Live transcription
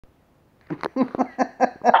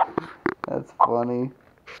That's funny.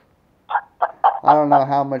 I don't know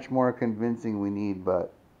how much more convincing we need,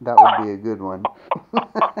 but that would be a good one. Well,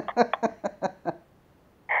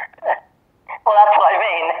 that's what I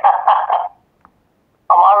mean.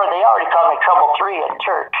 They already called me Trouble 3 at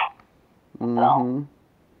church. Mm-hmm.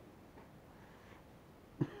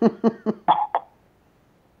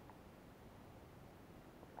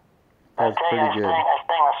 That's pretty good. I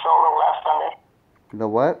sang a solo last Sunday. The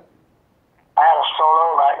what? I had a solo.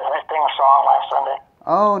 I sang a song last Sunday.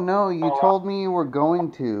 Oh, no, you told me you were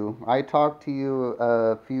going to. I talked to you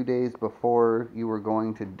a few days before you were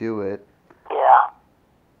going to do it. Yeah.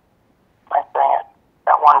 I sang it.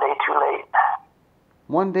 That one day too late.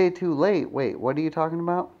 One day too late. Wait, what are you talking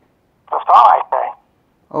about? The song I sang.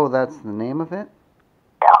 Oh, that's the name of it?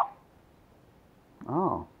 Yeah.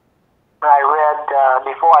 Oh. And I read,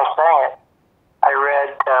 before I sang it, I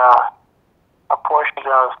read a portion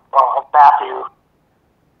of Matthew.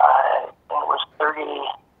 It was 38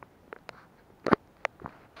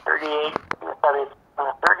 or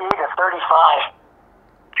 35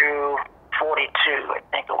 through 42, I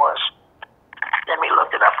think it was. Let me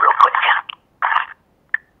look it up real quick.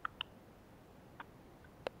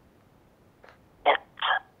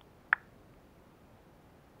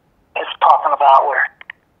 It's talking about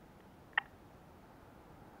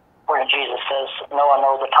where Jesus says, "No one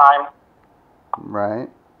knows the time." Right.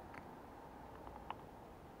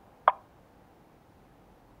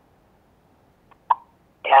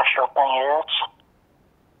 The actual thing is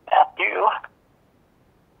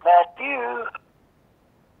Matthew.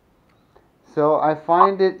 So I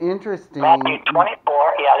find it interesting. Matthew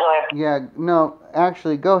 24. Yeah, go ahead. Yeah, no,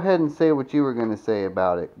 actually, go ahead and say what you were going to say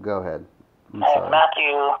about it. Go ahead. I'm sorry.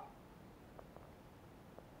 Matthew.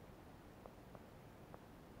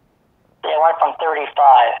 They went from 35.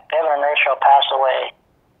 Heaven and earth shall pass away,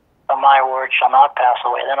 but my word shall not pass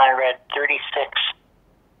away. Then I read 36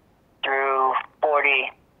 through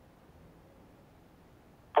 42.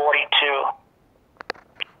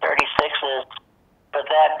 36 is, but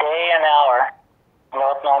that day and hour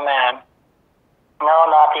knoweth no man. No,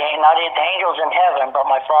 not the angels in heaven, but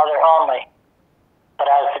my Father only. But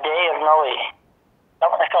as the day of Noe,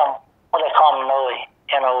 what they call him Noe,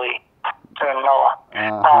 N-O-E, through Noah,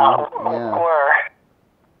 where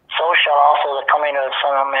so shall also the coming of the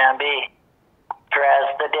Son of Man be. For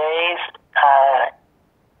as the days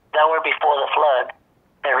that were before the flood,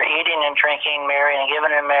 they were eating and drinking, marrying and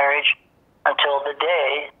giving in marriage, until the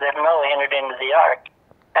day that Noah entered into the ark,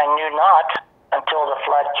 and knew not until the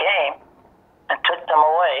flood came and took them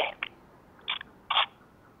away.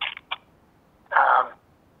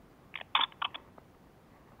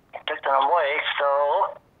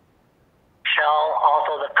 So shall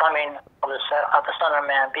also the coming of the Son of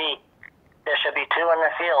Man be. There shall be two in the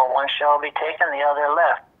field, one shall be taken, the other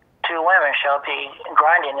left. Two women shall be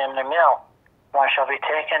grinding in the mill, one shall be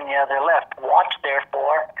taken, the other left. Watch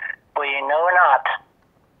therefore, for ye know not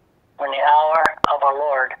when the hour of our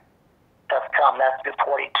Lord doth come. That's through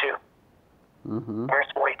 42. Mm-hmm. Verse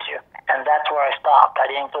 42. And that's where I stopped. I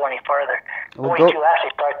didn't go any further. 42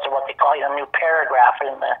 actually starts to what they call a new paragraph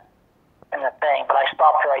in the thing, but I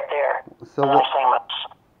stopped right there. So and I sang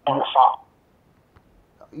in the song.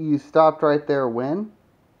 You stopped right there when?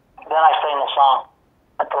 Then I sang the song.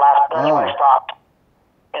 At the last, that's where I stopped.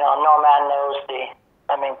 No man knows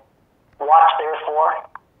watch therefore.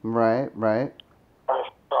 Right.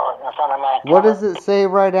 The Son of Man. What does it say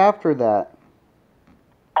right after that?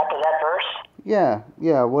 After that verse?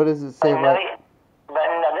 Yeah. What does it say right? But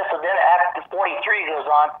this is then after 43 goes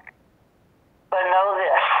on. But know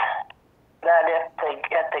this, that if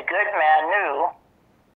the good man knew